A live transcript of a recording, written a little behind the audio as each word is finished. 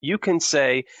You can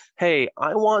say, hey,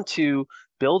 I want to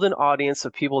build an audience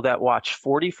of people that watch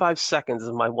 45 seconds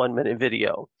of my 1 minute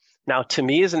video. Now, to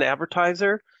me as an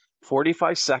advertiser,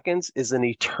 45 seconds is an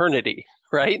eternity,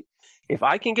 right? If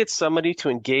I can get somebody to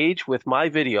engage with my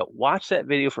video, watch that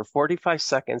video for 45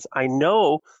 seconds, I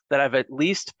know that I've at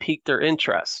least piqued their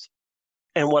interest.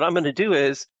 And what I'm going to do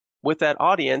is, with that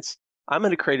audience, I'm going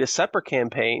to create a separate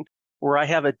campaign where I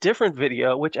have a different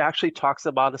video which actually talks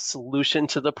about a solution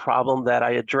to the problem that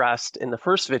I addressed in the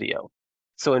first video.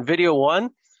 So in video one,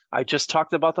 I just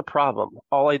talked about the problem.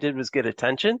 All I did was get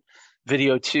attention.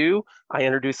 Video two, I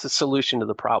introduced the solution to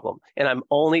the problem. And I'm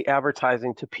only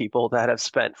advertising to people that have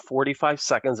spent 45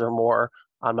 seconds or more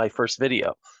on my first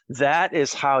video. That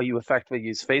is how you effectively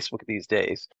use Facebook these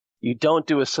days. You don't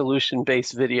do a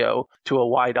solution-based video to a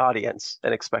wide audience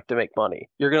and expect to make money.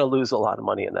 You're going to lose a lot of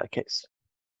money in that case.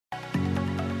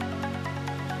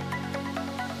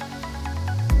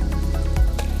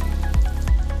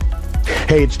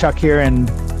 Hey, it's Chuck here, and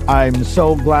I'm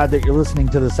so glad that you're listening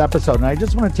to this episode. And I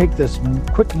just want to take this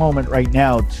quick moment right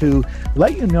now to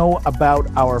let you know about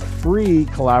our free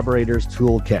Collaborators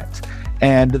Toolkit.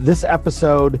 And this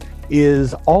episode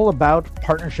is all about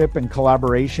partnership and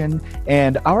collaboration.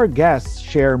 And our guests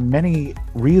share many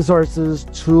resources,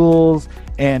 tools,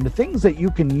 and things that you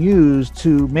can use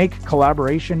to make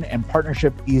collaboration and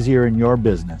partnership easier in your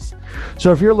business.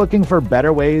 So if you're looking for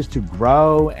better ways to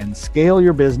grow and scale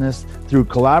your business through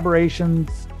collaborations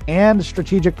and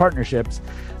strategic partnerships,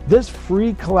 this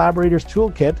free Collaborators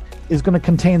Toolkit is going to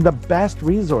contain the best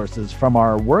resources from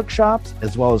our workshops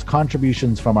as well as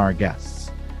contributions from our guests.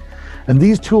 And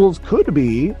these tools could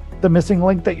be the missing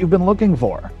link that you've been looking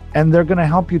for. And they're going to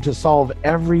help you to solve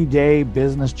everyday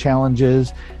business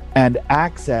challenges and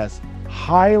access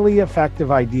highly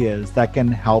effective ideas that can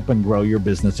help and grow your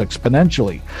business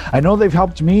exponentially. I know they've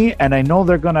helped me, and I know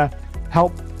they're going to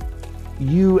help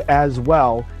you as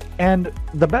well. And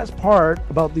the best part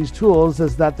about these tools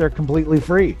is that they're completely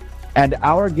free. And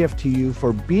our gift to you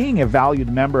for being a valued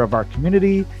member of our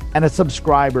community and a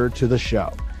subscriber to the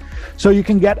show. So you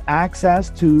can get access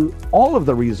to all of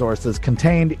the resources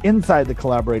contained inside the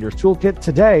Collaborators Toolkit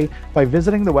today by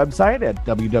visiting the website at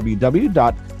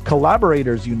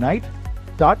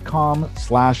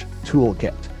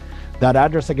www.collaboratorsunite.com/toolkit. That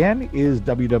address again is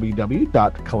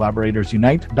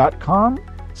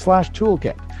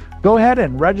www.collaboratorsunite.com/toolkit. Go ahead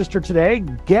and register today,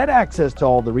 get access to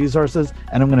all the resources,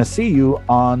 and I'm going to see you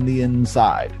on the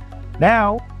inside.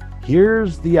 Now,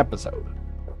 here's the episode.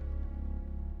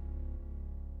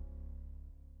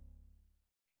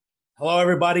 Hello,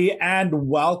 everybody, and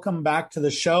welcome back to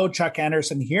the show. Chuck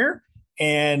Anderson here,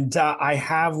 and I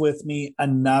have with me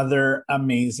another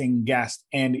amazing guest.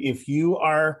 And if you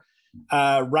are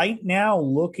right now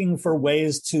looking for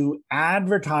ways to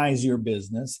advertise your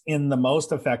business in the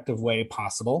most effective way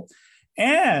possible,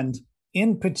 and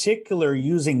in particular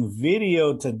using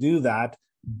video to do that,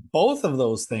 both of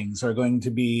those things are going to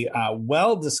be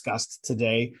well discussed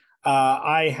today.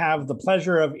 I have the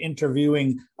pleasure of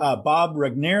interviewing Bob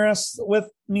Regnerus with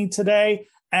me today.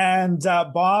 And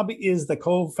Bob is the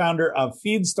co-founder of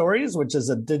Feed Stories, which is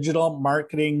a digital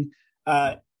marketing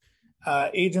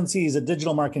agency. He's a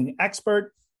digital marketing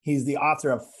expert. He's the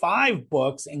author of 5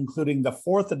 books, including the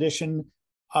 4th edition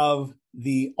of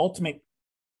The Ultimate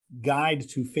Guide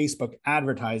to Facebook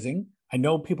Advertising. I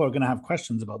know people are going to have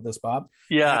questions about this, Bob.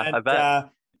 Yeah, I bet.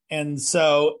 And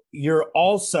so you're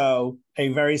also a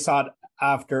very sought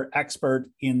after expert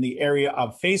in the area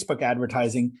of Facebook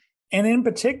advertising, and in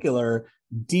particular,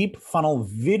 deep funnel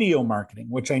video marketing,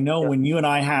 which I know when you and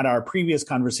I had our previous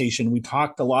conversation, we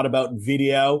talked a lot about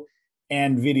video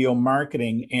and video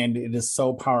marketing, and it is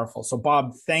so powerful. So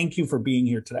Bob, thank you for being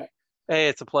here today. Hey,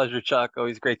 it's a pleasure, Chuck.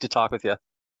 Always great to talk with you.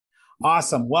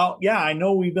 Awesome. Well, yeah, I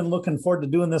know we've been looking forward to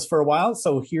doing this for a while,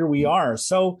 so here we are.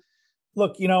 So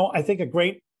look, I think a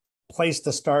great place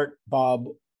to start, Bob,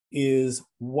 is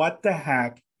what the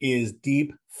heck is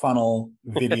deep funnel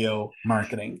video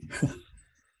marketing?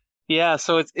 Yeah,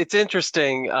 so it's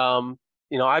interesting.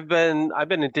 I've been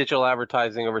in digital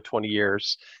advertising over 20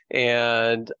 years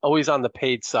and always on the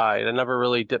paid side. I never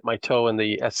really dipped my toe in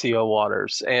the SEO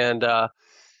waters. And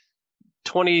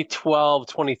 2012,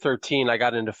 2013, I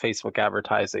got into Facebook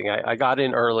advertising. I got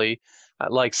in early.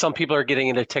 Like some people are getting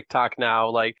into TikTok now.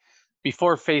 Like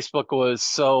before Facebook was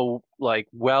so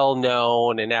well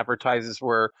known and advertisers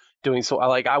were doing so,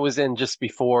 I was in just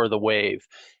before the wave.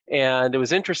 And it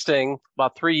was interesting,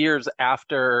 about 3 years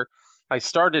after I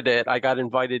started it, I got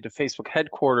invited to Facebook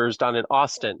headquarters down in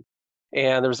Austin.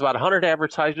 And there was about 100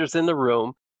 advertisers in the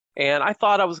room. And I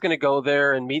thought I was going to go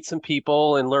there and meet some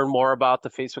people and learn more about the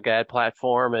Facebook ad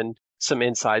platform and some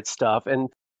inside stuff. And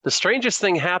The strangest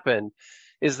thing happened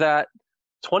is that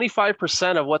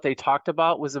 25% of what they talked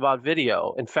about was about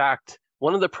video. In fact,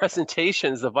 one of the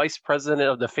presentations, the vice president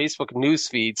of the Facebook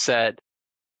newsfeed said,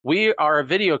 "We are a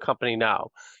video company now.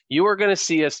 You are going to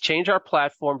see us change our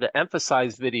platform to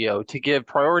emphasize video, to give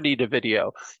priority to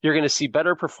video. You're going to see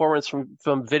better performance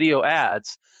from video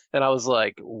ads." And I was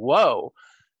like, whoa,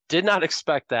 did not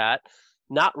expect that.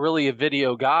 Not really a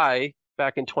video guy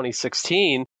back in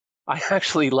 2016. I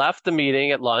actually left the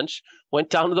meeting at lunch, went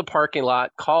down to the parking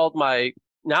lot, called my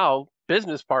now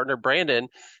business partner, Brandon,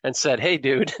 and said, "Hey,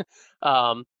 dude,"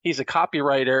 he's a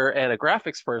copywriter and a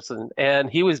graphics person, and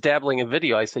he was dabbling in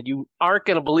video. I said, "You aren't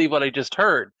going to believe what I just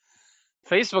heard.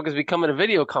 Facebook is becoming a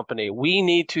video company. We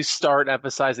need to start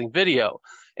emphasizing video."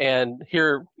 And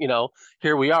here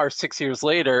we are 6 years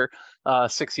later,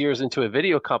 6 years into a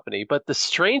video company. But the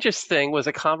strangest thing was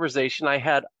a conversation I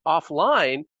had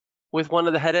offline with one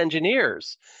of the head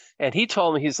engineers. And he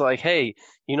told me, he's like, "Hey,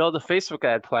 the Facebook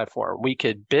ad platform, we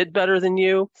could bid better than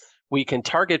you. We can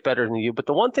target better than you. But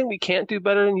the one thing we can't do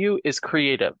better than you is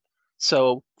creative.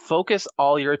 So focus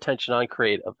all your attention on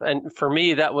creative." And for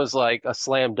me, that was like a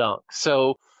slam dunk.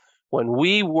 So when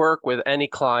we work with any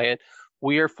client,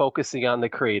 we are focusing on the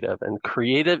creative, and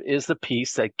creative is the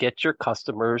piece that gets your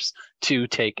customers to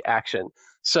take action.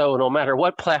 So no matter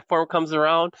what platform comes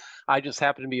around, I just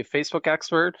happen to be a Facebook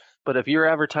expert. But if you're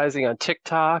advertising on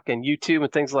TikTok and YouTube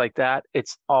and things like that,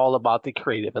 it's all about the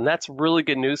creative. And that's really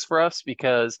good news for us,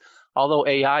 because although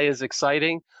AI is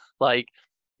exciting, like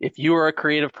if you are a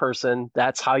creative person,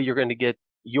 that's how you're going to get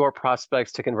your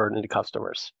prospects to convert into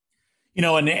customers.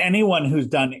 And anyone who's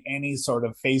done any sort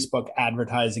of Facebook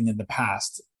advertising in the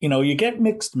past, you get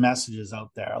mixed messages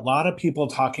out there. A lot of people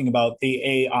talking about the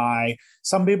AI.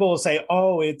 Some people will say,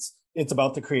 "Oh, it's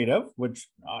about the creative," which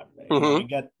I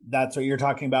get that's what you're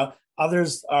talking about.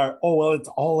 Others are, "Oh, well, it's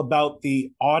all about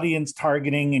the audience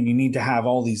targeting, and you need to have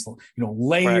all these,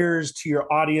 layers right to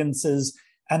your audiences."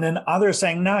 And then others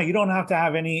saying, "No, you don't have to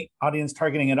have any audience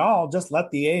targeting at all. Just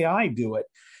let the AI do it."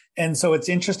 And so it's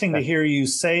interesting to hear you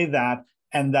say that,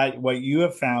 and that what you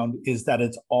have found is that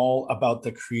it's all about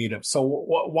the creative. So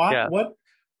what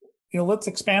let's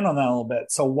expand on that a little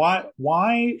bit. So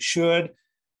why should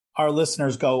our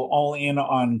listeners go all in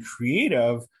on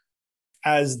creative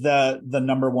as the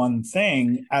number one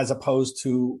thing, as opposed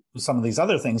to some of these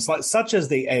other things, such as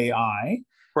the AI,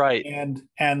 right,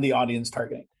 and the audience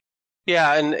targeting?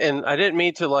 Yeah, and I didn't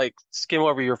mean to skim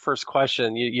over your first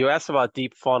question. You asked about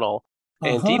deep funnel.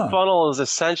 And deep funnel is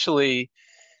essentially,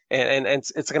 and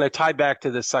it's going to tie back to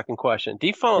the second question.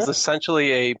 Deep funnel is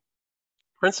essentially a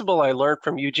principle I learned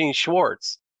from Eugene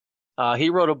Schwartz. He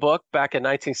wrote a book back in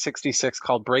 1966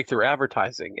 called Breakthrough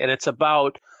Advertising, and it's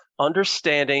about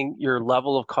understanding your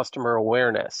level of customer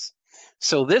awareness.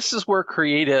 So this is where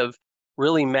creative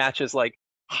really matches, like,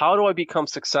 how do I become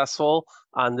successful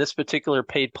on this particular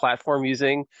paid platform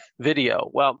using video?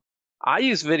 Well, I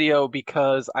use video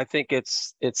because I think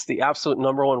it's the absolute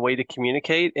number one way to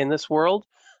communicate in this world,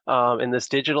 in this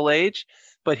digital age.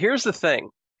 But here's the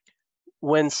thing.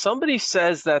 When somebody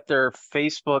says that their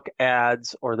Facebook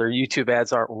ads or their YouTube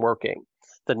ads aren't working,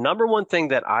 the number one thing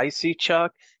that I see,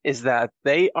 Chuck, is that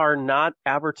they are not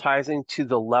advertising to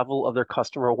the level of their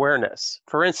customer awareness.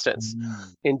 For instance,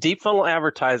 in deep funnel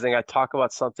advertising, I talk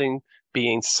about something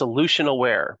being solution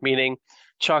aware, meaning,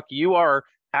 Chuck, you are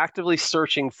actively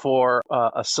searching for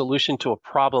a solution to a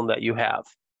problem that you have.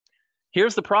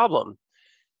 Here's the problem.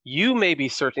 You may be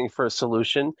searching for a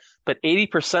solution, but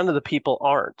 80% of the people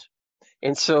aren't.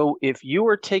 And so if you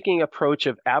are taking approach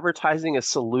of advertising a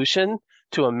solution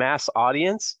to a mass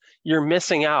audience, you're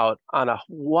missing out on a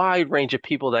wide range of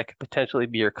people that could potentially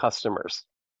be your customers.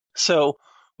 So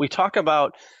we talk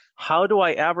about, how do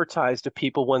I advertise to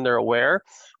people when they're aware?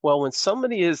 Well, when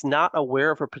somebody is not aware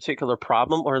of a particular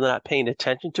problem or they're not paying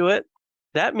attention to it,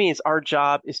 that means our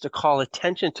job is to call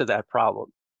attention to that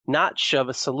problem, not shove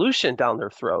a solution down their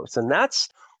throats. And that's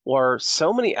where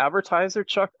so many advertisers,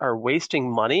 Chuck, are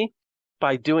wasting money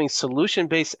by doing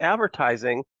solution-based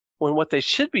advertising, when what they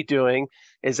should be doing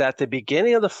is at the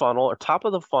beginning of the funnel or top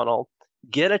of the funnel,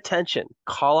 get attention,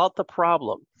 call out the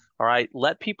problem. All right,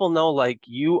 let people know, like,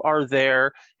 you are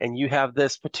there and you have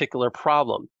this particular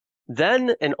problem.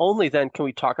 Then and only then can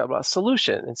we talk about a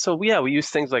solution. And so, we use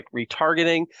things like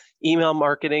retargeting, email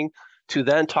marketing to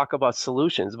then talk about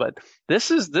solutions. But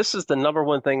this is the number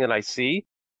one thing that I see,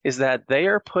 is that they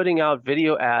are putting out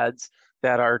video ads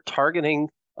that are targeting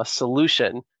a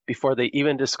solution before they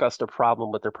even discussed a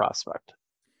problem with their prospect.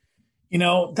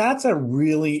 That's a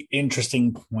really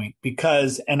interesting point,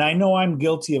 because, and I know I'm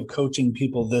guilty of coaching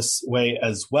people this way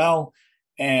as well.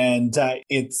 And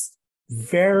it's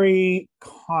very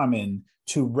common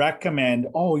to recommend,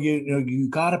 oh, you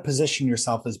got to position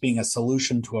yourself as being a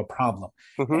solution to a problem.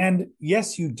 Hmm. And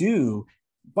yes, you do.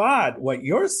 But what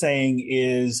you're saying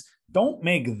is don't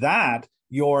make that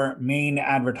your main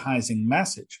advertising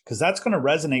message, because that's going to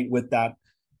resonate with that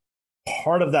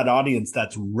part of that audience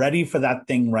that's ready for that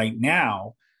thing right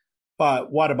now.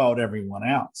 But what about everyone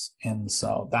else? And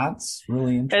so that's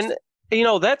really interesting.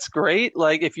 And that's great.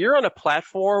 Like if you're on a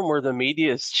platform where the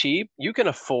media is cheap, you can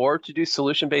afford to do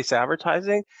solution-based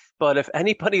advertising. But if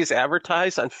anybody's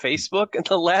advertised on Facebook in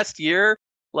the last year,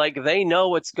 like they know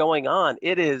what's going on.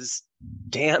 It is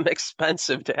damn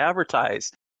expensive to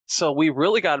advertise. So we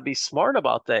really got to be smart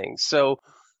about things. So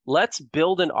let's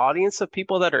build an audience of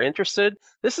people that are interested.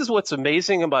 This is what's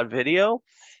amazing about video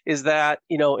is that,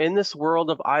 in this world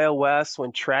of iOS,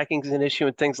 when tracking is an issue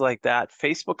and things like that,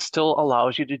 Facebook still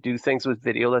allows you to do things with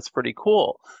video that's pretty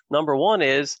cool. Number one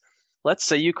is, let's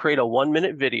say you create a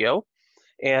 1-minute video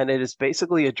and it is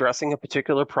basically addressing a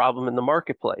particular problem in the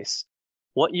marketplace.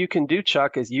 What you can do,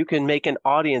 Chuck, is you can make an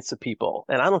audience of people.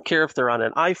 And I don't care if they're on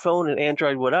an iPhone, an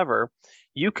Android, whatever.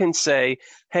 You can say,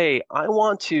 hey, I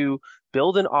want to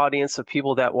build an audience of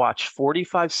people that watch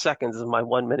 45 seconds of my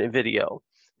 1-minute video.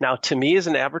 Now, to me as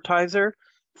an advertiser,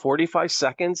 45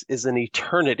 seconds is an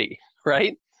eternity,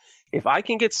 right? If I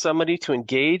can get somebody to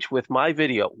engage with my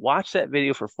video, watch that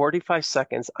video for 45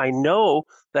 seconds, I know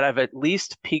that I've at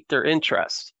least piqued their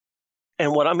interest.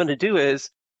 And what I'm going to do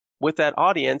is, with that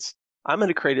audience, I'm going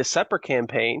to create a separate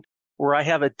campaign where I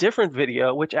have a different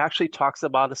video which actually talks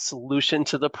about a solution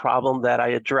to the problem that I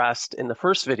addressed in the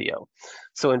first video.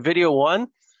 So in video 1,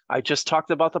 I just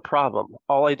talked about the problem.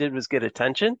 All I did was get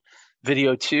attention.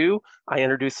 Video 2, I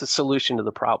introduced the solution to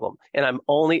the problem. And I'm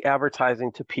only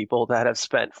advertising to people that have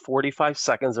spent 45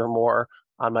 seconds or more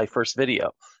on my first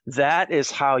video. That is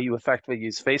how you effectively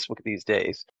use Facebook these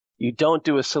days. You don't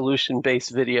do a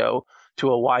solution-based video to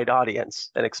a wide audience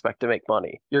and expect to make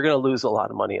money. You're going to lose a lot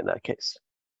of money in that case.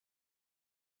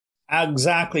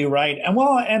 Exactly right.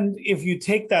 And if you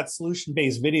take that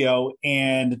solution-based video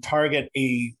and target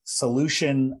a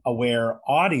solution-aware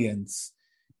audience,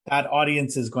 that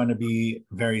audience is going to be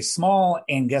very small.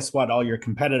 And guess what? All your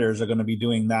competitors are going to be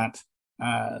doing that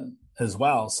as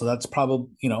well. So that's probably,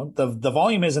 the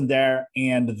volume isn't there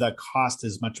and the cost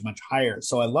is much, much higher.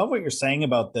 So I love what you're saying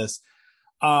about this.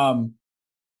 And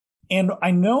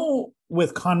I know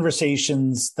with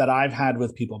conversations that I've had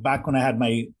with people back when I had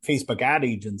my Facebook ad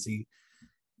agency,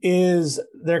 is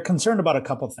they're concerned about a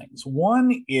couple of things.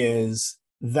 One is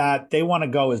that they want to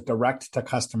go as direct to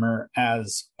customer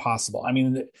as possible. I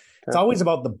mean, it's always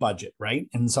about the budget, right?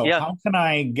 And so how can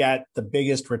I get the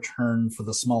biggest return for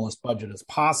the smallest budget as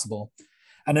possible?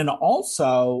 And then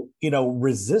also,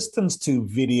 resistance to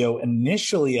video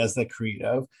initially as the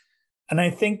creative. And I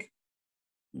think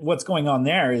what's going on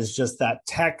there is just that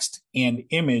text and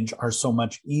image are so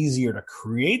much easier to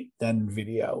create than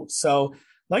video. So I'd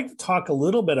like to talk a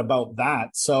little bit about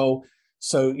that. So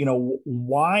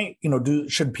why,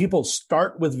 should people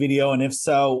start with video? And if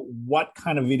so, what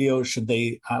kind of video should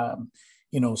they,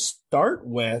 start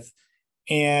with?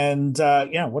 And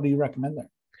what do you recommend there?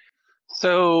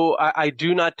 So I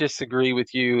do not disagree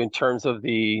with you in terms of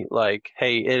the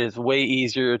hey, it is way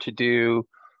easier to do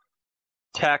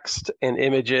text and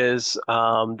images.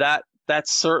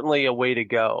 That's certainly a way to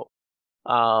go.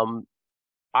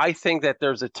 I think that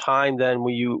there's a time then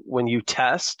when you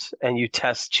test and you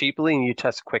test cheaply and you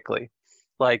test quickly.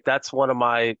 That's one of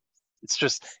my it's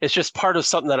just part of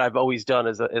something that I've always done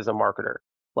as a marketer.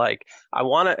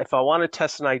 If I want to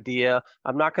test an idea,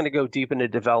 I'm not going to go deep into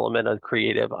development of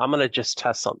creative. I'm going to just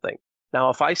test something. Now,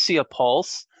 if I see a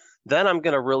pulse, then I'm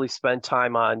going to really spend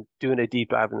time on doing a deep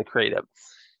dive in the creative.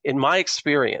 In my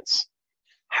experience,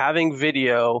 having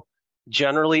video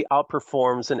generally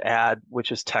outperforms an ad,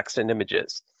 which is text and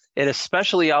images. It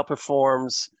especially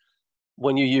outperforms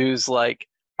when you use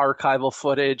archival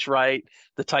footage, right?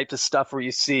 The type of stuff where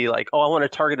you see I want to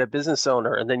target a business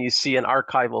owner, and then you see an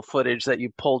archival footage that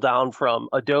you pull down from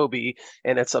Adobe,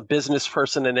 and it's a business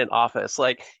person in an office.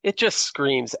 It just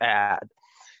screams ad.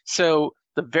 So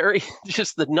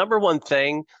the number one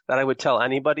thing that I would tell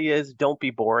anybody is don't be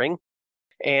boring.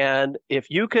 And if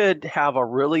you could have a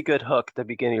really good hook at the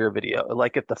beginning of your video,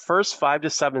 if the first 5 to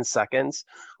 7 seconds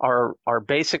are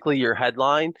basically your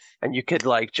headline, and you could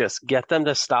just get them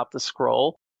to stop the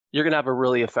scroll, you're going to have a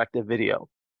really effective video.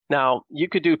 Now, you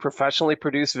could do professionally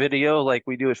produced video like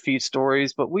we do at Feed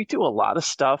Stories, but we do a lot of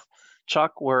stuff,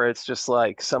 Chuck, where it's just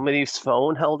somebody's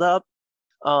phone held up,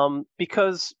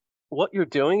 because what you're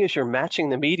doing is you're matching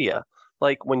the media.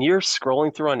 When you're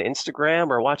scrolling through on Instagram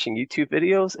or watching YouTube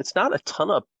videos, it's not a ton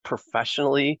of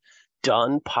professionally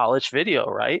done, polished video,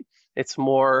 right? It's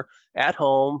more at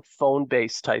home,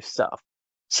 phone-based type stuff.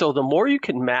 So the more you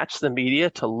can match the media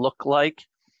to look like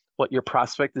what your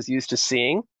prospect is used to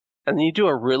seeing, and then you do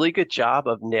a really good job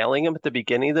of nailing them at the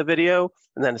beginning of the video,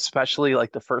 and then especially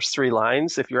like the first 3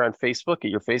 lines, if you're on Facebook,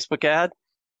 your Facebook ad,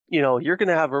 you're going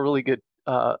to have a really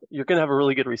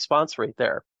good response rate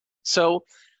there. So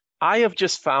I have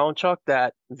just found, Chuck,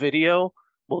 that video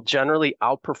will generally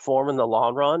outperform in the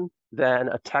long run than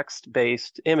a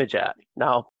text-based image ad.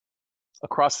 Now,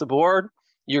 across the board,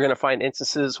 you're going to find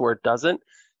instances where it doesn't.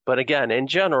 But again, in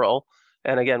general,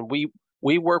 and again,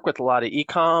 we work with a lot of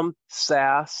e-com,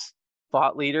 SaaS,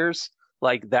 thought leaders.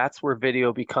 Like that's where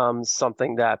video becomes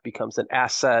something that becomes an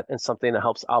asset and something that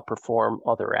helps outperform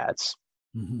other ads.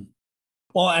 Mm-hmm.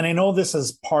 Well, and I know this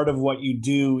is part of what you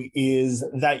do is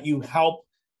that you help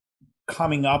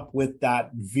coming up with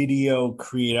that video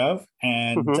creative.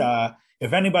 And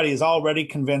if anybody is already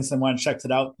convinced and want to check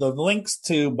it out, the links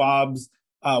to Bob's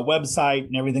website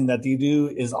and everything that you do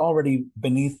is already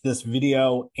beneath this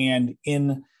video and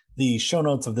in the show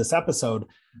notes of this episode.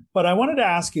 But I wanted to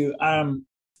ask you,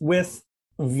 with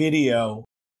video,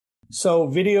 so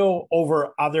video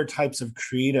over other types of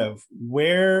creative,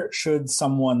 where should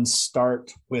someone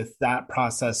start with that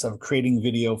process of creating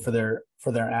video for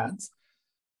their ads?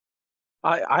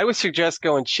 I would suggest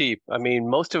going cheap. I mean,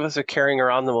 most of us are carrying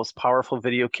around the most powerful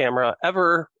video camera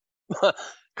ever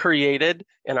created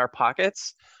in our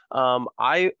pockets.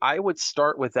 I would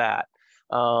start with that.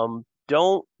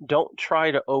 Don't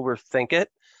try to overthink it.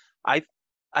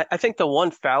 I think the one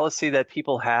fallacy that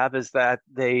people have is that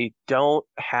they don't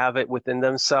have it within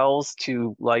themselves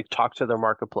to like talk to their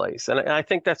marketplace. And I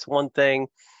think that's one thing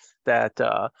that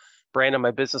Brandon,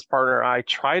 my business partner, I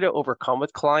try to overcome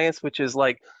with clients, which is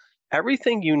like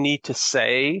everything you need to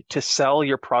say to sell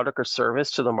your product or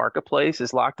service to the marketplace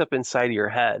is locked up inside of your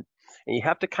head. And you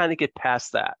have to kind of get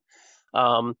past that.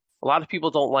 A lot of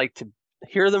people don't like to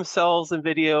hear themselves in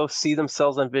video, see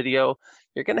themselves on video.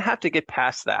 You're going to have to get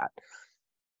past that.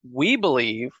 We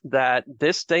believe that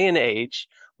this day and age,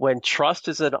 when trust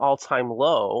is at an all-time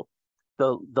low,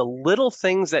 the little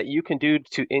things that you can do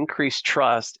to increase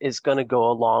trust is going to go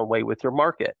a long way with your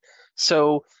market.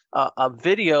 So a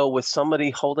video with somebody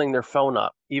holding their phone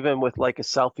up, even with like a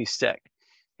selfie stick,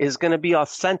 is going to be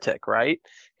authentic, right?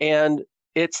 And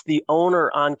it's the owner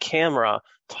on camera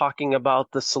talking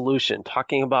about the solution,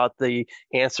 talking about the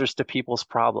answers to people's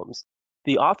problems.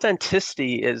 The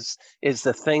authenticity is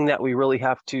the thing that we really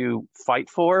have to fight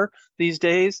for these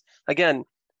days. Again,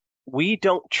 we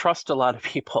don't trust a lot of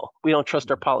people. We don't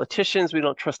trust our politicians. We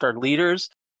don't trust our leaders.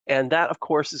 And that, of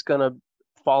course, is going to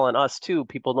fall on us too.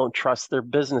 People don't trust their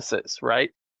businesses,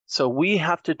 right? So we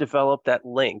have to develop that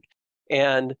link.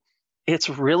 And it's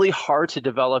really hard to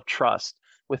develop trust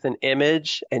with an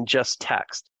image and just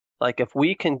text. Like if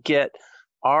we can get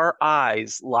our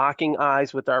eyes, locking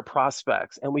eyes with our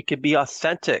prospects, and we could be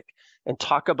authentic and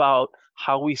talk about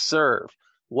how we serve,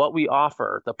 what we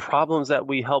offer, the problems that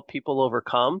we help people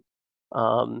overcome.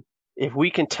 If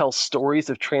we can tell stories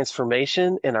of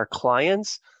transformation in our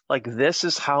clients, like this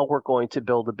is how we're going to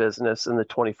build a business in the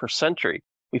 21st century.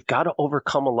 We've got to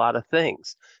overcome a lot of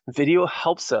things. Video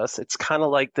helps us. It's kind of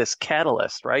like this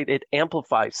catalyst, right? It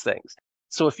amplifies things.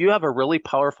 So if you have a really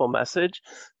powerful message,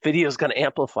 video is going to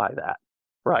amplify that,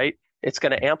 right? It's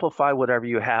going to amplify whatever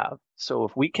you have. So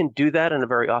if we can do that in a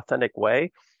very authentic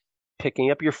way,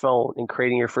 picking up your phone and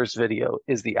creating your first video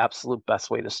is the absolute best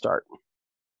way to start.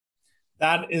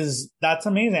 That's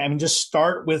amazing. I mean, just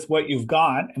start with what you've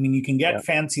got. I mean, you can get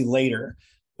fancy later,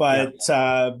 but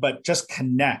just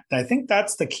connect. I think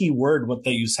that's the key word. What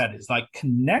that you said is like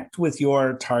connect with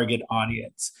your target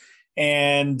audience,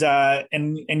 and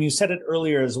you said it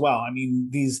earlier as well. I mean,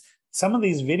 some of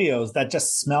these videos that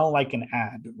just smell like an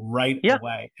ad right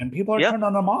away, and people are turning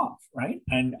them off, right?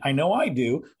 And I know I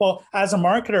do. Well, as a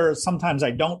marketer, sometimes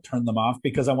I don't turn them off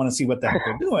because I want to see what the heck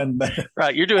they're doing. But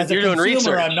right, you're doing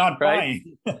research. I'm not right?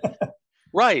 buying.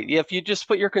 Right. If you just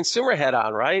put your consumer head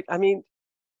on, right? I mean,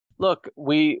 look,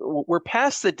 we're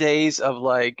past the days of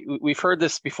like we've heard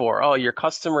this before. Oh, your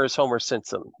customer is Homer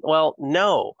Simpson. Well,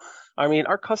 no. I mean,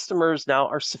 our customers now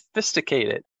are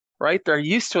sophisticated. Right? They're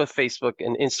used to a Facebook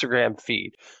and Instagram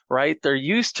feed, right? They're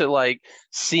used to like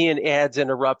seeing ads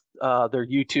interrupt their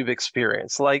YouTube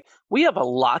experience. Like we have a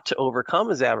lot to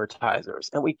overcome as advertisers,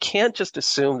 and we can't just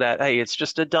assume that, hey, it's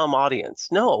just a dumb audience.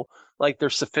 No, like they're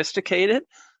sophisticated.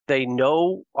 They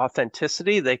know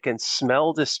authenticity. They can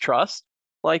smell distrust.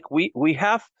 Like we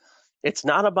have It's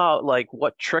not about like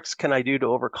what tricks can I do to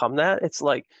overcome that. It's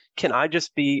like, can I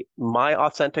just be my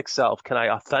authentic self? Can I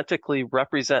authentically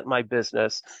represent my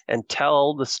business and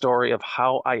tell the story of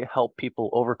how I help people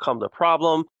overcome the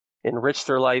problem, enrich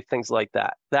their life, things like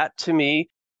that. That to me,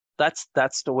 that's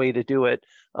the way to do it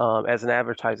as an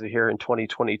advertiser here in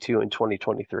 2022 and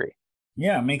 2023.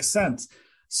 Yeah, makes sense.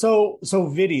 So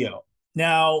video.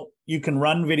 Now you can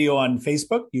run video on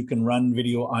Facebook, you can run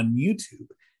video on YouTube,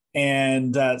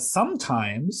 and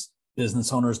sometimes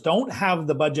business owners don't have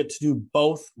the budget to do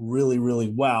both really, really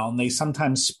well, and they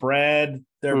sometimes spread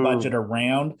their budget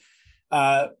around.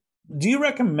 Uh, do you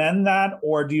recommend that,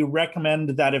 or do you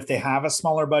recommend that if they have a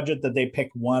smaller budget, that they pick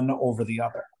one over the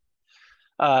other?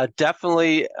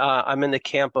 Definitely, I'm in the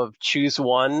camp of choose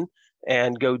one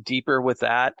and go deeper with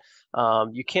that.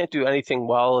 You can't do anything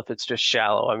well if it's just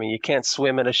shallow. I mean, you can't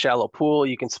swim in a shallow pool.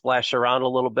 You can splash around a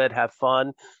little bit, have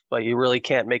fun, but you really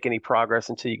can't make any progress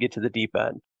until you get to the deep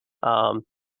end. I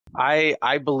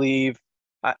believe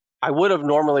I would have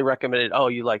normally recommended, oh,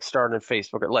 you like start on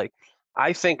Facebook. Or like,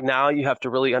 I think now you have to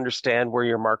really understand where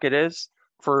your market is.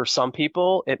 For some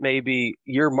people, it may be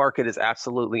your market is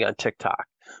absolutely on TikTok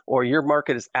or your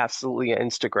market is absolutely on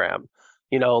Instagram.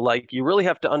 Like you really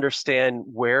have to understand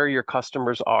where your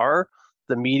customers are,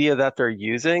 the media that they're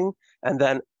using, and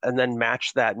then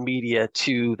match that media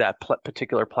to that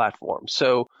particular platform.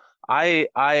 So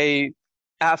I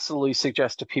absolutely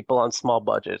suggest to people on small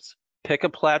budgets, pick a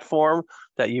platform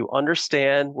that you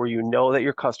understand, where you know that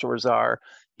your customers are.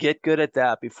 Get good at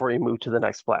that before you move to the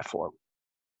next platform.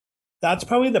 That's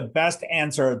probably the best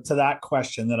answer to that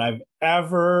question that I've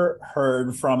ever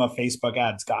heard from a Facebook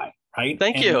ads guy, right?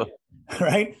 Thank you.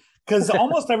 Right? Because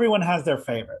almost everyone has their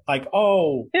favorite, like,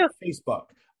 oh, Yeah.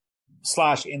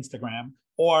 Facebook/Instagram,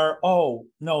 or, oh,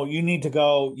 no, you need to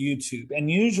go YouTube.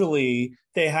 And usually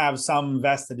they have some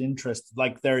vested interest,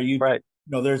 like they're, Right.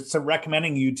 they're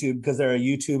recommending YouTube because they're a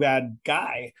YouTube ad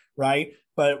guy, right?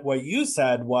 But what you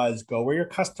said was go where your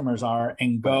customers are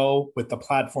and go with the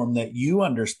platform that you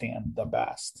understand the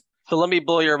best. So let me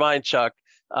blow your mind, Chuck.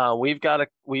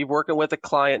 We're working with a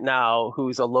client now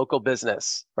who's a local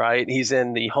business, right? He's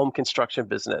in the home construction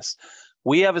business.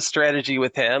 We have a strategy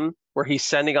with him where he's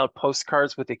sending out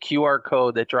postcards with a QR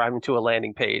code that drive him to a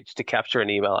landing page to capture an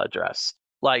email address.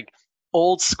 Like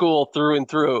old school through and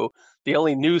through. The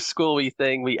only new schooly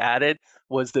thing we added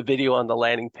was the video on the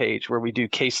landing page where we do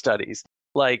case studies.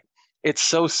 Like it's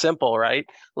so simple, right?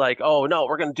 Like, oh no,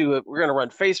 we're going to do it. We're going to run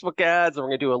Facebook ads and we're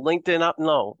going to do a LinkedIn up.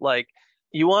 No, like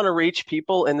you want to reach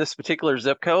people in this particular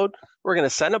zip code. We're going to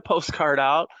send a postcard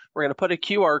out. We're going to put a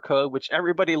QR code, which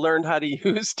everybody learned how to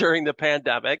use during the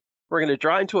pandemic. We're going to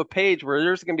draw into a page where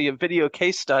there's going to be a video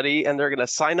case study and they're going to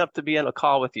sign up to be on a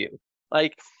call with you.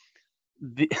 Like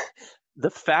the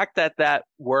fact that that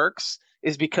works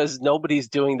is because nobody's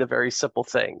doing the very simple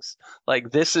things.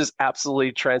 Like this is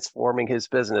absolutely transforming his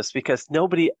business because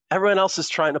everyone else is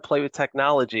trying to play with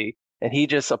technology and he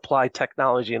just applied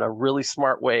technology in a really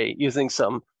smart way using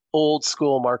some old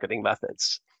school marketing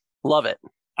methods. Love it.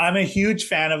 I'm a huge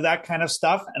fan of that kind of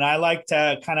stuff. And I like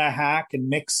to kind of hack and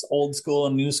mix old school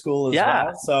and new school as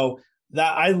well. So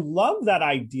that I love that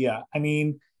idea. I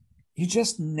mean, you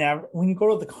just never, when you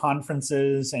go to the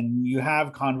conferences and you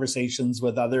have conversations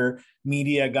with other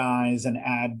media guys and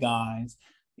ad guys,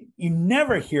 you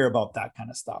never hear about that kind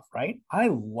of stuff, right? I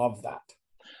love that.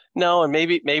 No, and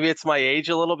maybe it's my age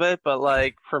a little bit, but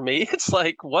like for me, it's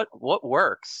like what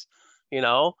works, you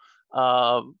know?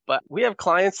 But we have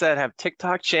clients that have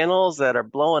TikTok channels that are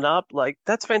blowing up. Like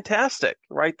that's fantastic,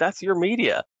 right? That's your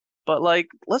media. But like,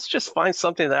 let's just find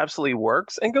something that absolutely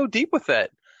works and go deep with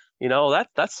it.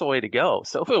 That's the way to go.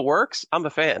 So if it works, I'm a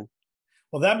fan.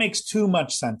 Well, that makes too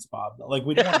much sense, Bob. Like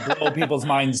we don't want to blow people's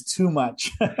minds too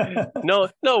much.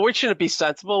 No, we shouldn't be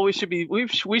sensible. We should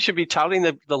be touting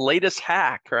the latest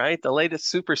hack, right? The latest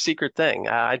super secret thing.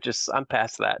 I'm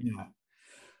past that. Yeah.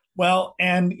 Well,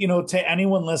 and to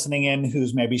anyone listening in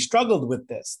who's maybe struggled with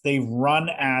this, they've run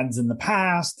ads in the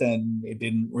past and it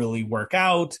didn't really work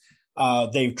out.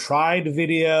 They've tried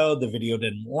video, the video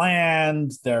didn't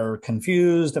land. They're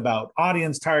confused about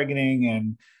audience targeting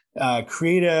and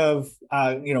creative,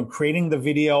 creating the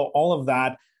video, all of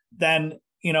that. Then,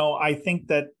 I think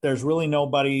that there's really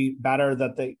nobody better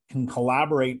that they can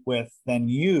collaborate with than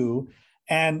you.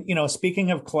 And,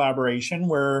 speaking of collaboration,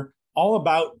 we're all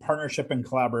about partnership and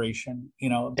collaboration.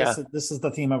 This is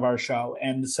the theme of our show.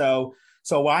 And so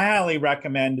I highly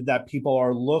recommend that people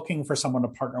are looking for someone to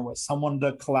partner with, someone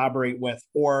to collaborate with,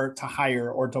 or to hire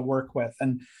or to work with.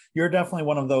 And you're definitely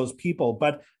one of those people.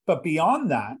 But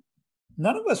beyond that,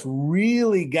 none of us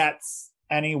really gets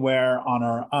anywhere on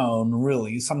our own,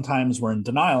 really. Sometimes we're in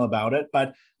denial about it.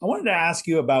 But I wanted to ask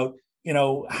you about,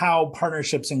 how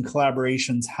partnerships and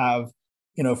collaborations have,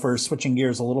 for switching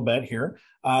gears a little bit here,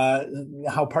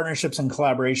 how partnerships and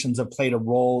collaborations have played a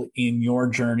role in your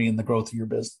journey and the growth of your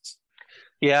business.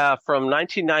 Yeah, from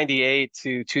 1998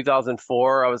 to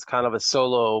 2004, I was kind of a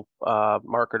solo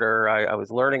marketer. I was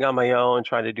learning on my own,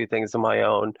 trying to do things on my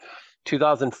own.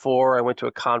 2004, I went to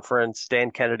a conference,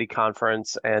 Dan Kennedy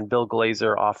conference, and Bill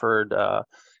Glazer offered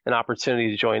an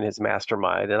opportunity to join his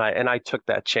mastermind, and I took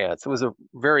that chance. It was a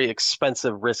very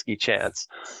expensive, risky chance,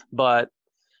 but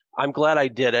I'm glad I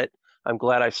did it. I'm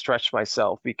glad I stretched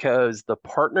myself because the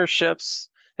partnerships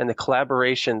and the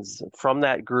collaborations from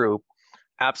that group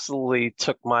absolutely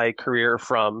took my career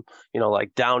from,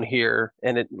 like down here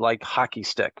and it like hockey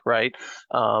stick, right?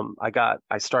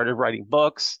 I started writing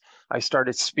books. I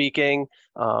started speaking.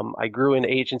 I grew an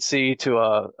agency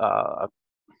to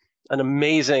an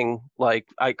amazing, like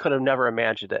I could have never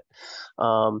imagined it.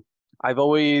 I've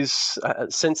always,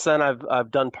 since then,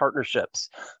 I've done partnerships.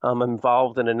 I'm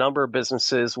involved in a number of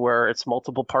businesses where it's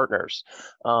multiple partners.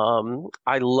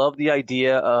 I love the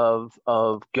idea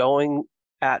of going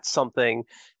at something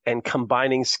and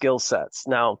combining skill sets.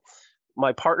 Now,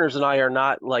 my partners and I are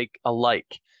not like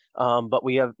alike, but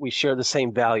we share the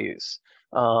same values.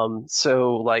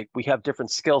 So like we have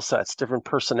different skill sets, different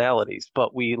personalities,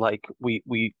 but we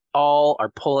all are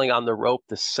pulling on the rope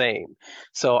the same.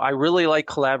 So I really like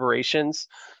collaborations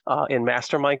in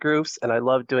mastermind groups, and I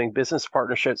love doing business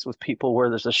partnerships with people where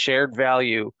there's a shared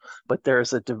value, but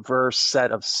there's a diverse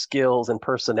set of skills and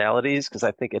personalities because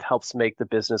I think it helps make the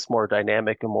business more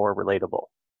dynamic and more relatable.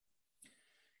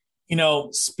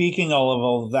 Speaking of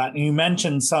all of that, you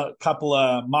mentioned a couple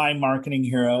of my marketing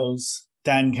heroes,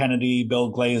 Dan Kennedy,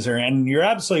 Bill Glazer, and you're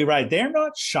absolutely right. They're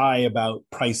not shy about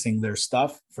pricing their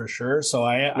stuff for sure. So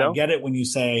I get it when you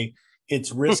say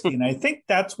it's risky. And I think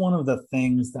that's one of the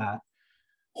things that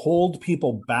hold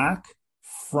people back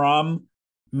from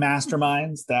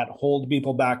masterminds, that hold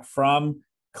people back from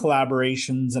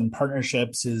collaborations and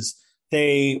partnerships is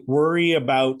they worry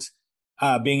about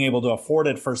being able to afford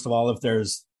it, first of all, if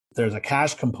there's a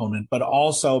cash component, but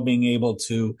also being able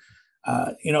to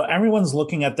everyone's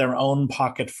looking at their own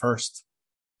pocket first,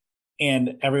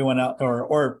 and everyone else,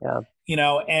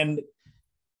 and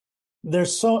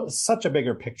there's such a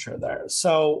bigger picture there.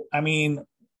 So, I mean,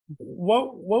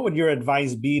 what would your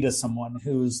advice be to someone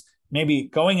who's maybe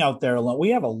going out there alone? We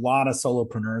have a lot of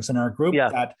solopreneurs in our group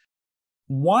that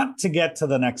want to get to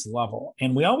the next level,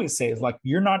 and we always say is like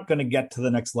you're not going to get to the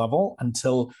next level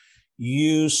until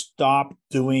you stop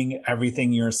doing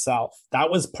everything yourself. That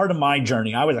was part of my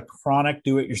journey. I was a chronic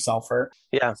do-it-yourselfer.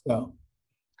 Yeah. So.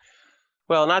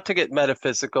 Well, not to get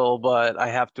metaphysical, but I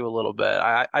have to a little bit.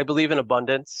 I believe in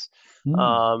abundance.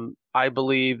 I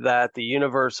believe that the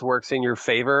universe works in your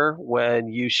favor when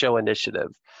you show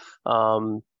initiative.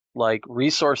 Like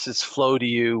resources flow to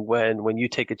you when you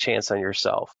take a chance on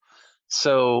yourself.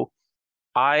 So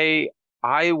I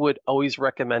would always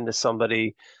recommend to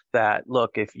somebody that,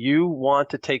 look, if you want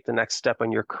to take the next step in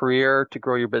your career to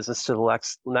grow your business to the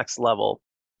next level,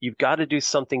 you've got to do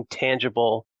something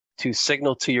tangible to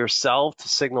signal to yourself, to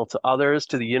signal to others,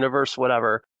 to the universe,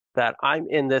 whatever, that I'm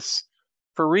in this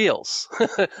for reals,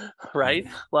 right?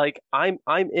 Like I'm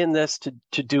in this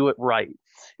to do it right.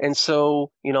 And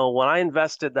so, when I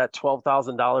invested that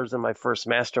 $12,000 in my first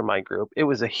mastermind group, it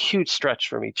was a huge stretch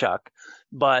for me, Chuck,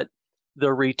 but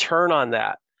the return on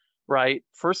that, right?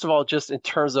 First of all, just in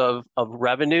terms of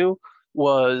revenue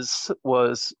was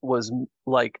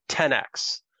like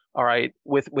 10x, all right,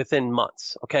 within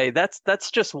months. Okay,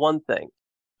 that's just one thing.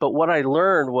 But what I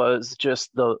learned was just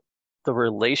the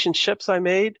relationships I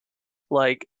made.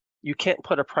 Like you can't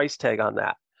put a price tag on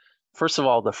that. First of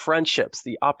all, the friendships,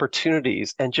 the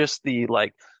opportunities, and just the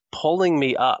like pulling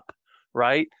me up,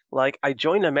 right? Like I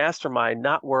joined a mastermind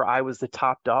not where I was the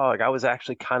top dog. I was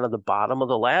actually kind of the bottom of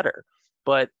the ladder,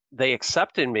 but they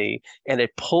accepted me and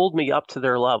it pulled me up to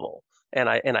their level. And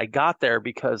I got there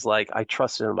because like I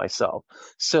trusted in myself.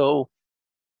 So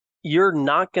you're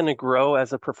not going to grow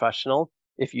as a professional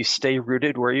if you stay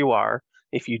rooted where you are.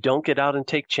 If you don't get out and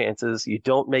take chances, you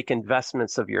don't make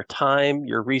investments of your time,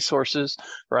 your resources,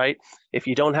 right? If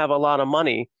you don't have a lot of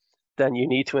money, then you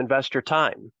need to invest your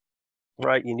time,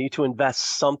 right? You need to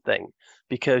invest something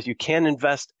because you can't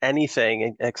invest anything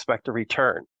and expect a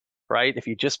return, right? If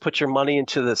you just put your money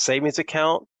into the savings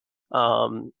account,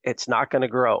 it's not going to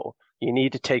grow. You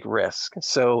need to take risk.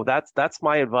 So that's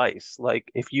my advice.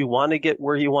 Like if you want to get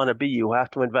where you want to be, you have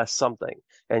to invest something.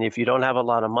 And if you don't have a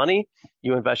lot of money,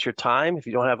 you invest your time. If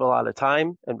you don't have a lot of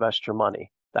time, invest your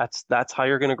money. That's how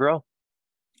you're going to grow.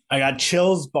 I got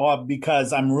chills, Bob,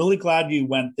 because I'm really glad you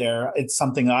went there. It's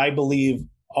something I believe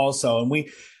also. And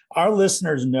our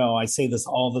listeners know, I say this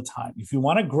all the time. If you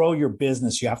want to grow your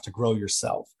business, you have to grow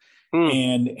yourself.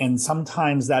 Hmm. And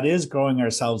sometimes that is growing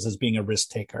ourselves as being a risk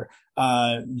taker,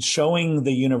 showing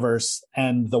the universe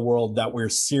and the world that we're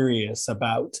serious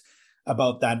about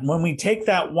that. And when we take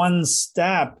that one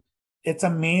step, it's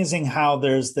amazing how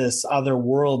there's this other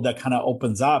world that kind of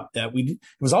opens up that it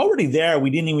was already there. We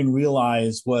didn't even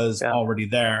realize was Yeah. already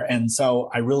there. And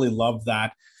so I really love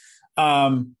that.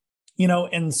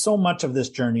 And so much of this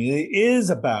journey is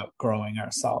about growing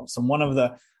ourselves. And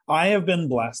I have been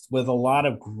blessed with a lot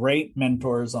of great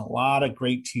mentors, a lot of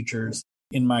great teachers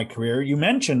in my career. You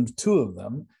mentioned two of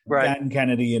them, Right. Dan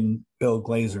Kennedy and Bill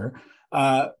Glazer.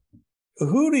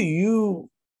 Who do you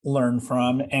learn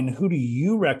from, and who do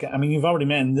you recommend? I mean, you've already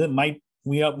mentioned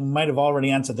we might have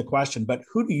already answered the question, but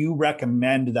who do you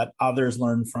recommend that others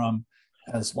learn from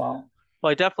as well?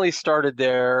 Well, I definitely started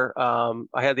there. I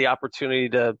had the opportunity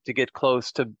to get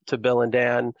close to Bill and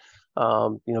Dan.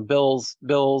 Bill's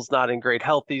not in great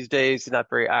health these days. He's not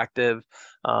very active.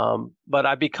 But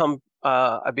I become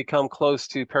close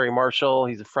to Perry Marshall.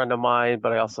 He's a friend of mine,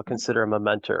 but I also consider him a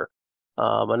mentor.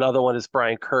 Another one is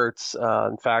Brian Kurtz.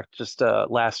 In fact, just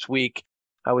last week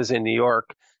I was in New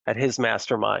York at his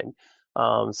mastermind.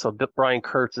 So Brian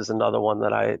Kurtz is another one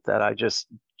that I just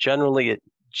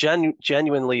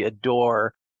genuinely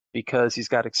adore because he's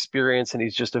got experience and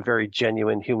he's just a very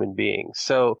genuine human being.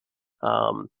 So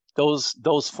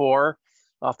those four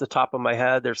off the top of my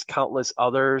head. There's countless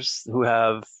others who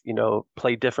have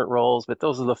played different roles, but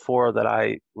those are the four that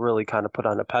I really kind of put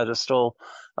on a pedestal,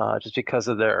 just because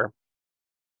of their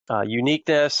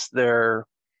uniqueness. They're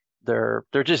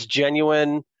just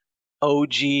genuine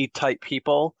OG type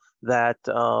people that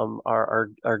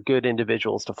are good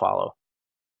individuals to follow.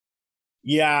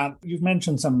 Yeah, you've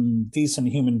mentioned some decent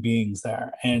human beings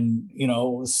there. And,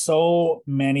 so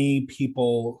many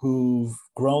people who've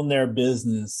grown their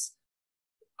business,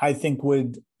 I think,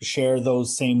 would share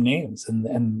those same names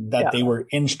and that they were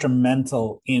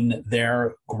instrumental in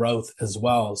their growth as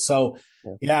well. So,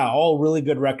 all really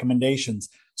good recommendations.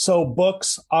 So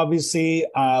books, obviously,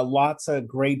 lots of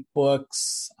great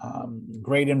books,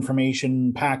 great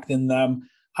information packed in them.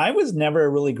 I was never a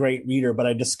really great reader, but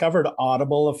I discovered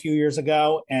Audible a few years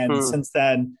ago. And since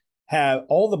then, have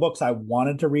all the books I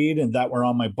wanted to read and that were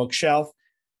on my bookshelf,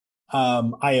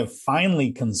 I have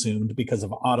finally consumed because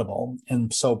of Audible.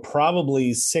 And so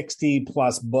probably 60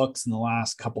 plus books in the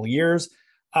last couple of years.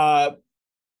 I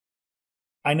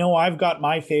know I've got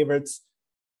my favorites.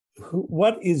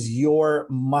 What is your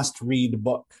must-read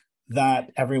book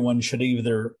that everyone should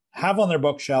either have on their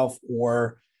bookshelf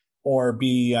or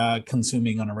be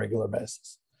consuming on a regular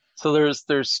basis? So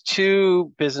there's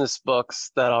two business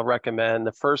books that I'll recommend.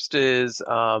 The first is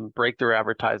Breakthrough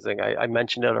Advertising. I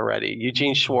mentioned it already.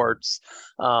 Eugene Schwartz.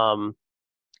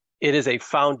 It is a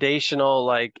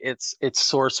foundational, it's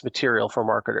source material for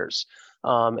marketers.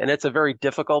 And it's a very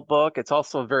difficult book. It's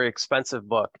also a very expensive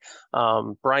book.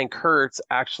 Brian Kurtz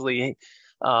actually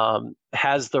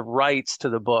has the rights to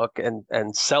the book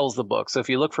and sells the book. So if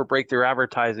you look for Breakthrough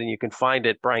Advertising, you can find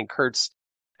it. Brian Kurtz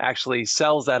actually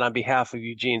sells that on behalf of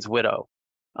Eugene's widow.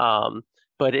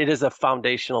 But it is a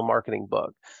foundational marketing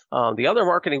book. The other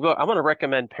marketing book, I'm going to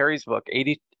recommend Perry's book,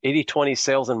 80-20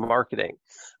 Sales and Marketing.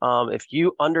 If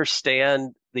you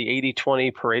understand the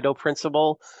 80-20 Pareto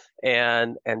principle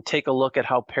and take a look at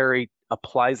how Perry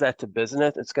applies that to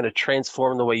business, it's going to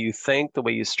transform the way you think, the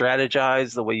way you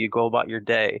strategize, the way you go about your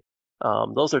day.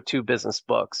 Those are two business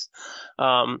books.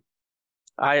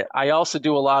 I also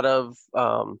do a lot of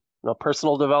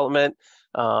personal development.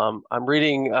 I'm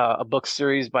reading a book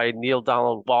series by Neil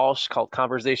Donald Walsh called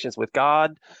Conversations with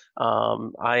God.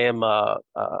 I'm a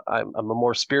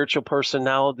more spiritual person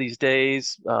now these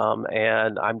days,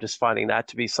 and I'm just finding that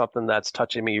to be something that's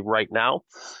touching me right now.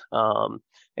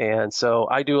 And so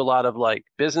I do a lot of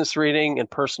business reading and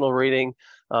personal reading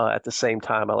at the same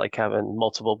time. I like having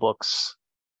multiple books.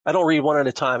 I don't read one at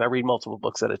a time. I read multiple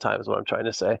books at a time is what I'm trying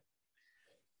to say.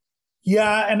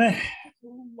 Yeah, and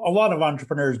a lot of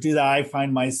entrepreneurs do that. I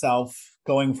find myself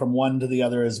going from one to the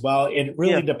other as well. It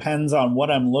really depends on what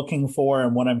I'm looking for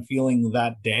and what I'm feeling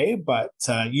that day. But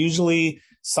usually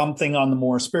something on the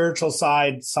more spiritual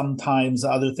side, sometimes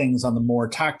other things on the more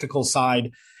tactical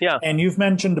side. Yeah. And you've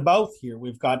mentioned both here.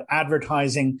 We've got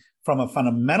advertising from a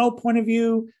fundamental point of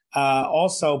view,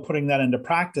 also putting that into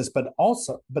practice, but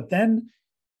then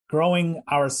growing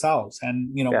ourselves and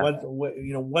what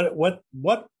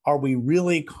are we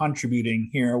really contributing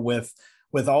here with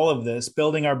with all of this,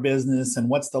 building our business and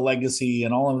what's the legacy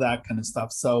and all of that kind of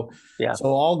stuff. So, Yeah. so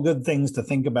all good things to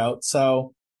think about.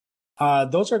 So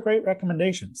those are great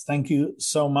recommendations. Thank you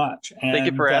so much. And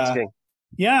Thank you for asking.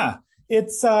 Yeah,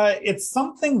 it's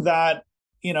something that,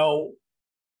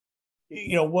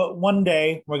 one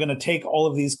day we're going to take all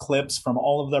of these clips from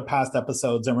all of their past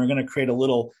episodes and we're going to create a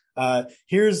little,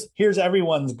 here's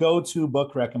everyone's go-to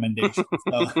book recommendation.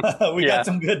 So we got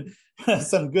some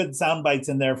good sound bites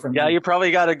in there from you. you. You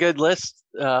probably got a good list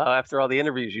after all the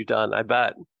interviews you've done, I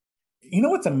bet. You know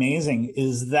what's amazing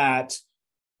is that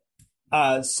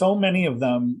so many of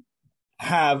them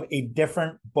have a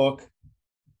different book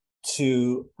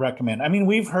to recommend. I mean,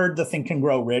 we've heard the Think and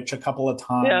Grow Rich a couple of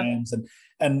times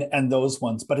and those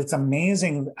ones, but it's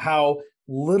amazing how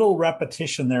little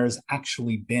repetition there has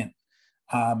actually been.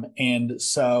 And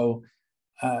so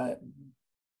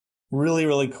really,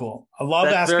 really cool. I love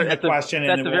asking the question.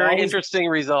 That's a very interesting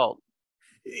result.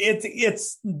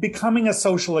 It's becoming a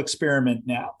social experiment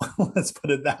now. Let's put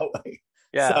it that way.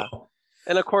 Yeah. So,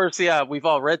 and of course, we've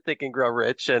all read Think and Grow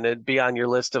Rich, and it'd be on your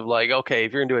list of like, okay,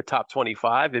 if you're gonna do a top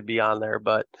 25, it'd be on there.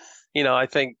 But I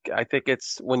think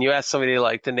it's when you ask somebody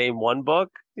like to name one book,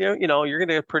 you're gonna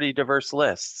get a pretty diverse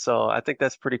list. So I think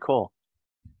that's pretty cool.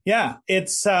 Yeah,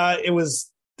 it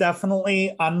was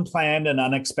definitely unplanned and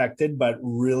unexpected, but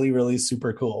really, really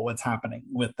super cool what's happening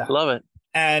with that. Love it.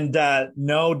 And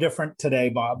no different today,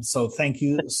 Bob. So thank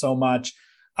you so much.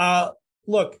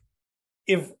 Look,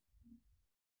 if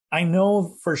I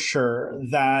know for sure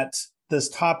that this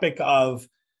topic of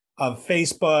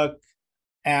Facebook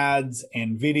ads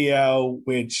and video,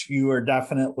 which you are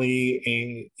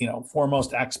definitely a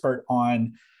foremost expert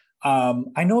on,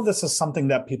 I know this is something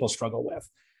that people struggle with.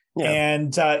 Yeah.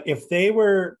 And if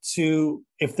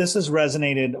this has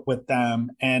resonated with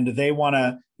them and they want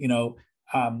to,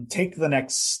 take the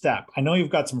next step, I know you've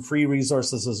got some free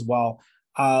resources as well.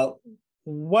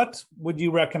 What would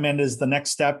you recommend is the next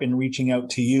step in reaching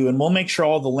out to you? And we'll make sure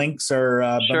all the links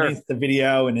are beneath the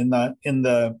video and in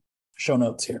the show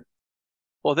notes here.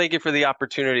 Well, thank you for the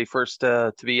opportunity first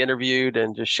to be interviewed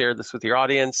and just share this with your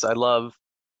audience. I love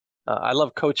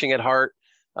coaching at heart.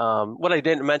 What I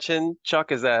didn't mention,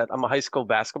 Chuck, is that I'm a high school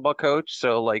basketball coach.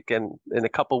 So like in a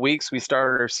couple of weeks, we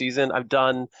started our season. I've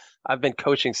been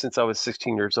coaching since I was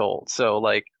 16 years old. So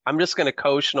like, I'm just going to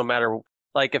coach no matter,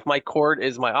 like if my court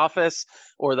is my office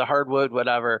or the hardwood,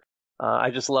 whatever. I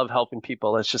just love helping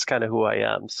people. That's just kind of who I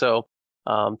am. So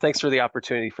thanks for the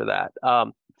opportunity for that.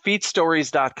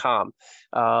 Feedstories.com.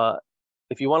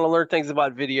 If you want to learn things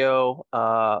about video,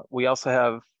 we have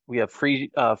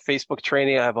free Facebook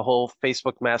training. I have a whole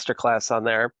Facebook masterclass on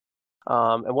there.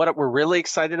 And what we're really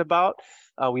excited about,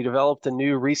 we developed a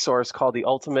new resource called the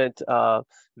Ultimate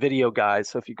Video Guide.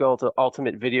 So if you go to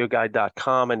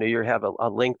ultimatevideoguide.com, I know you have a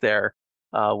link there.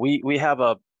 We have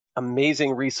a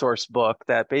amazing resource book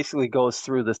that basically goes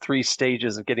through the 3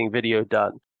 stages of getting video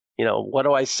done. What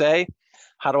do I say?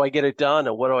 How do I get it done?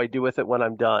 And what do I do with it when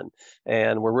I'm done?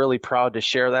 And we're really proud to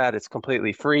share that. It's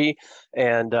completely free.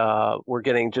 And we're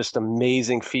getting just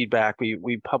amazing feedback.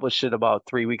 We published it about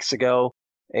 3 weeks ago,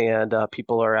 and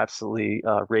people are absolutely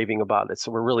raving about it.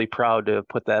 So we're really proud to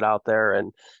put that out there,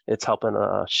 and it's helping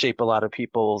shape a lot of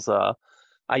people's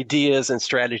ideas and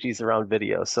strategies around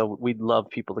video. So we'd love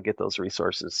people to get those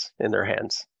resources in their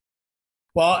hands.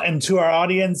 Well, and to our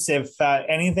audience, if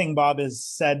anything Bob has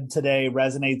said today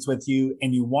resonates with you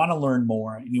and you want to learn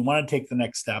more and you want to take the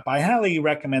next step, I highly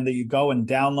recommend that you go and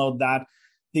download that.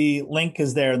 The link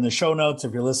is there in the show notes.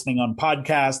 If you're listening on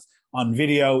podcast, on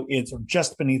video, it's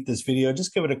just beneath this video.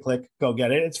 Just give it a click, go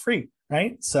get it. It's free,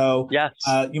 right? So yes.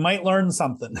 You might learn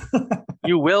something.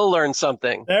 You will learn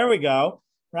something. There we go,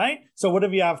 right? So what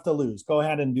do you have to lose? Go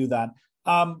ahead and do that.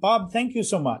 Bob, thank you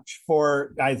so much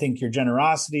for, I think, your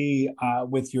generosity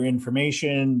with your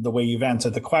information, the way you've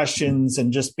answered the questions,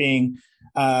 and just being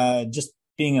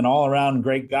an all-around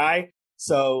great guy.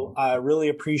 So I really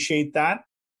appreciate that.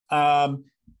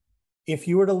 If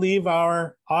you were to leave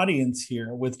our audience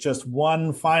here with just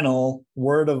one final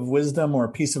word of wisdom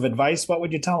or piece of advice, what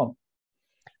would you tell them?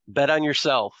 Bet on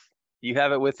yourself. You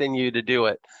have it within you to do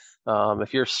it.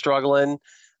 If you're struggling,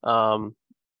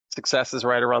 success is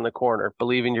right around the corner.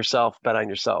 Believe in yourself, bet on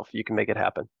yourself. You can make it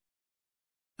happen.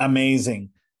 Amazing.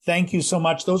 Thank you so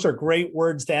much. Those are great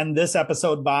words to end this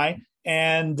episode by.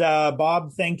 And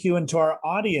Bob, thank you. And to our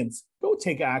audience, go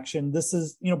take action. This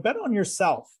is, bet on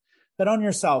yourself. Bet on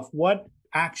yourself. What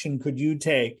action could you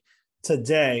take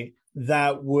today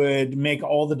that would make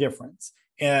all the difference?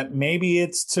 Maybe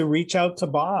it's to reach out to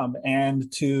Bob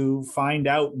and to find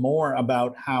out more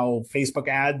about how Facebook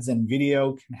ads and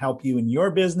video can help you in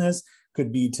your business.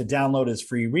 Could be to download his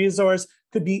free resource.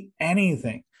 could be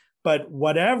anything. But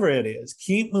whatever it is,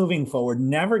 keep moving forward.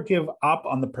 Never give up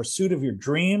on the pursuit of your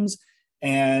dreams,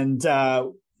 and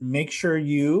make sure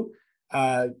you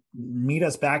meet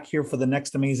us back here for the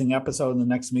next amazing episode and the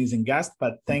next amazing guest.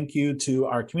 But thank you to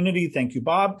our community. Thank you,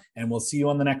 Bob, and we'll see you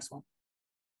on the next one.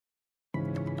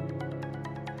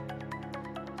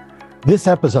 This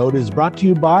episode is brought to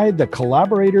you by the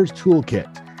Collaborators Toolkit.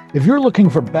 If you're looking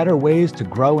for better ways to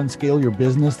grow and scale your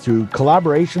business through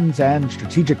collaborations and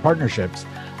strategic partnerships,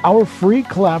 our free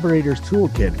Collaborators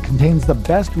Toolkit contains the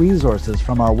best resources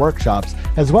from our workshops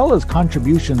as well as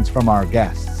contributions from our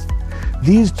guests.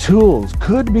 These tools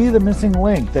could be the missing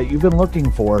link that you've been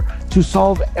looking for to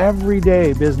solve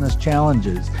everyday business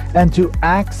challenges and to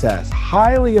access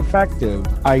highly effective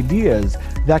ideas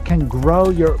that can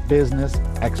grow your business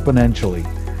exponentially.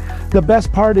 The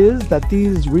best part is that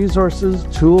these resources,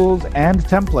 tools, and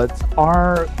templates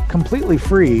are completely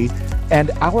free, and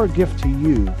our gift to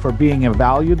you for being a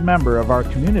valued member of our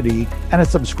community and a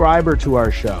subscriber to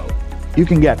our show. You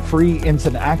can get free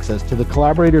instant access to the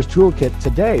Collaborators Toolkit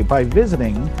today by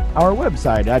visiting our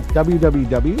website at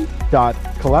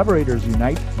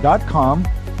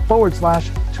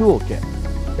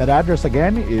www.collaboratorsunite.com/toolkit. That address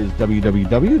again is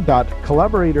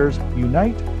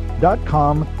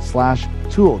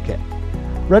www.collaboratorsunite.com/toolkit.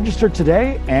 Register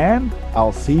today, and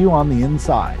I'll see you on the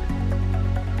inside.